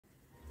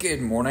Good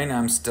morning,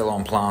 I'm still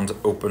on plan to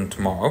open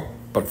tomorrow,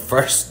 but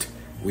first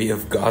we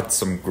have got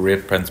some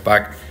great prints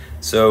back.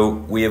 So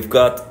we have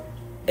got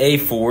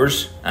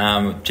A4s,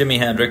 Jimi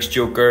Hendrix,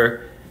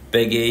 Joker,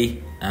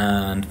 Biggie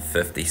and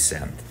 50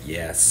 Cent.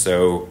 Yes,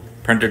 so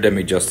printer did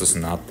me justice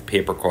in that. The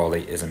paper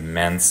quality is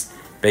immense.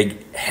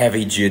 Big,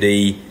 heavy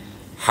duty,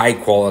 high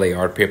quality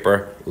art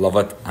paper, love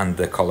it, and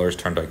the colours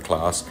turned out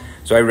class.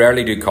 So I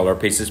rarely do colour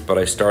pieces, but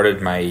I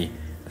started my,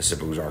 I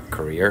suppose, art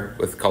career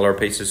with colour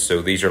pieces.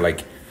 So these are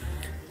like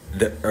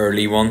the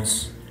early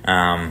ones,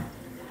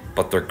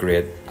 but they're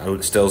great.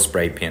 I'll still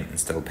spray paint and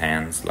still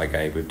pens like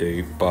I would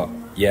do, but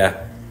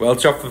yeah, well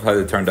chuffed with how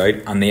they turned out.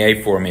 And the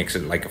A4 makes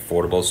it like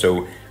affordable,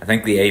 so I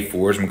think the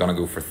A4s I'm gonna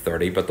go for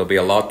 30, but there'll be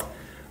a lot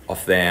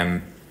of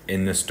them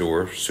in the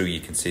store so you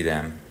can see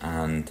them.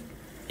 And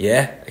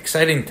yeah,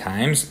 exciting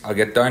times. I'll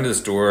get down to the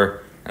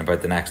store in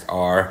about the next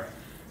hour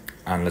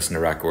and listen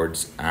to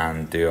records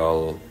and do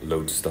all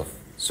loads of stuff.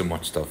 So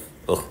much stuff.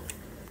 Ugh.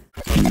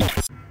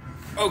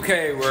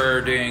 Okay,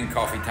 we're doing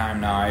coffee time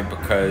now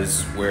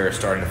because we're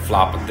starting to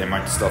flap at the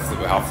amount of stuff that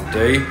we have to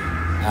do.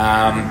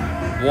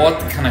 What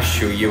can I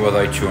show you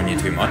without showing you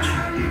too much?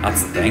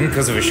 That's the thing,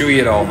 because if I show you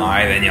it all now,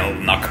 then you'll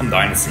not come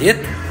down and see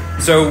it.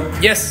 So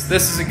yes,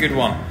 this is a good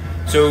one.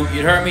 So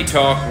you'd heard me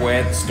talk way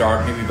at the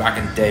start, maybe back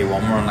in day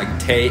one, we're on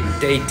like day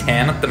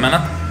 10 at the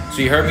minute.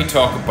 So you heard me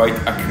talk about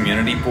a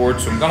community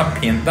board, so I'm gonna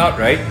paint that,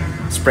 right?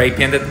 Spray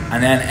paint it,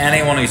 and then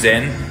anyone who's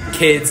in,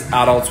 kids,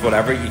 adults,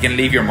 whatever, you can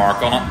leave your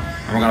mark on it.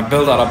 And we're going to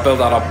build that up, build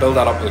that up, build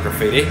that up with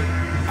graffiti.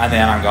 And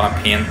then I'm going to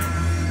paint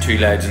two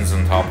legends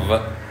on top of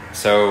it.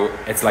 So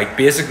it's like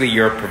basically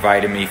you're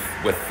providing me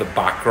with the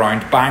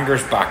background,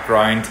 Banger's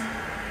background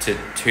to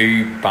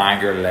two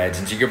Banger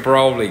legends. You could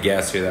probably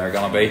guess who they're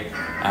going to be.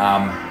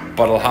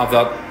 But I'll have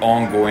that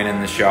ongoing in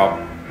the shop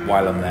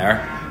while I'm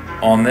there.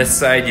 On this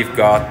side you've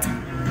got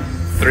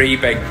three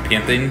big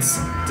paintings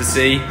to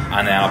see.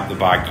 And then up the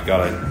back you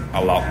got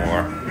a lot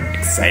more.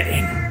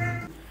 Exciting.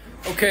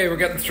 Okay, we're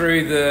getting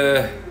through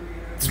the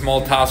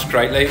small task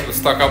rightly. We're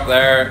stuck up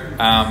there,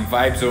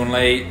 vibes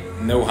only,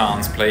 no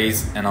hands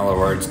please. In other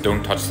words,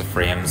 don't touch the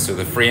frames. So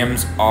the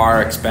frames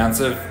are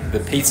expensive, the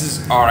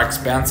pieces are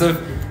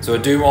expensive, so I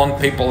do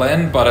want people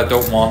in, but I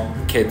don't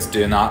want kids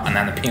doing that and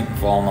then the paint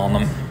falling on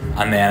them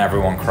and then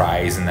everyone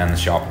cries and then the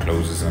shop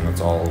closes and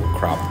it's all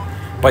crap.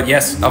 But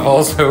yes, I've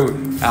also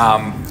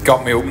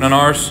got my opening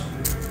hours,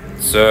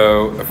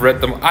 so I've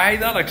written them.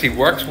 That actually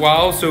works.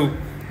 Wow. So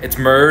it's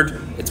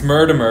Murd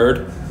to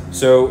Murd.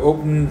 So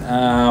open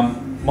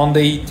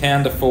Monday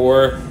 10 to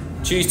 4,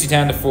 Tuesday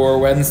 10 to 4,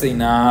 Wednesday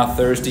nah,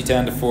 Thursday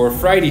 10 to 4,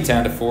 Friday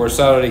 10 to 4,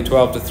 Saturday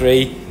 12 to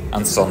 3,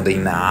 and Sunday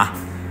nah.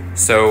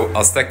 So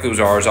I'll stick those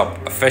hours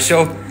up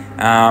official.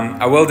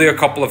 I will do a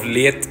couple of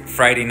late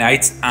Friday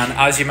nights, and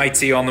as you might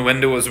see on the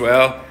window as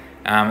well,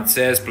 it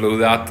says below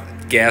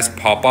that guest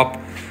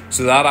pop-up.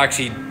 So that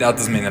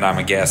doesn't mean that I'm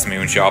a guest in my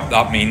own shop.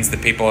 That means the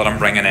people that I'm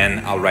bringing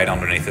in, I'll write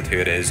underneath it who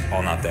it is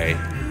on that day.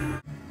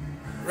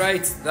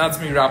 Right, that's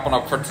me wrapping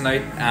up for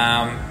tonight.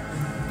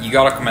 You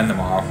gotta come in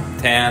tomorrow,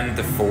 10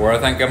 to 4 I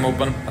think I'm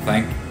open,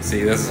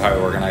 See, this is how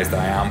organised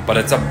I am. But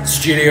it's a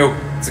studio,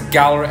 it's a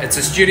gallery, it's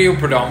a studio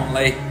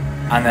predominantly,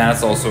 and then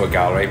it's also a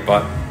gallery.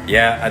 But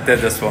yeah, I did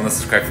this one,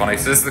 this is quite funny.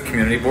 So this is the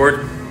community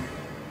board.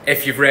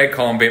 If you've read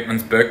Colin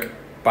Bateman's book,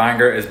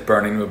 Banger is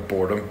burning with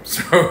boredom.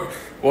 So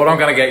what I'm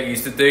gonna get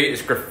used to do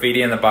is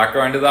graffiti in the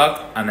background of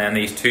that, and then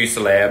these two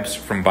celebs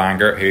from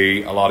Banger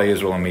who a lot of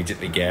you will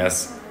immediately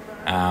guess.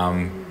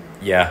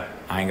 Yeah,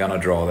 I ain't gonna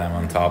draw them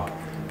on top,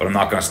 but I'm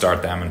not gonna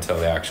start them until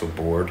the actual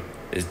board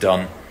is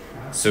done.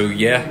 So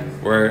yeah,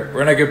 we're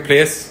in a good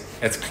place.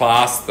 It's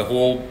class. The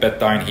whole bit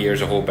down here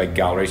is a whole big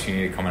gallery, so you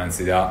need to come in and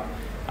see that.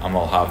 And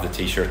we'll have the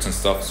t-shirts and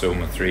stuff. So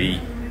my 3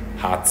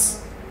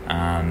 hats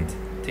and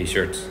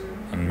t-shirts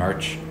and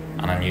merch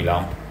and a new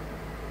lamp.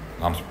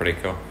 Lamp's pretty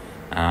cool.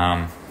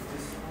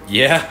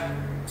 Yeah,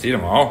 see you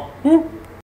tomorrow. Woo.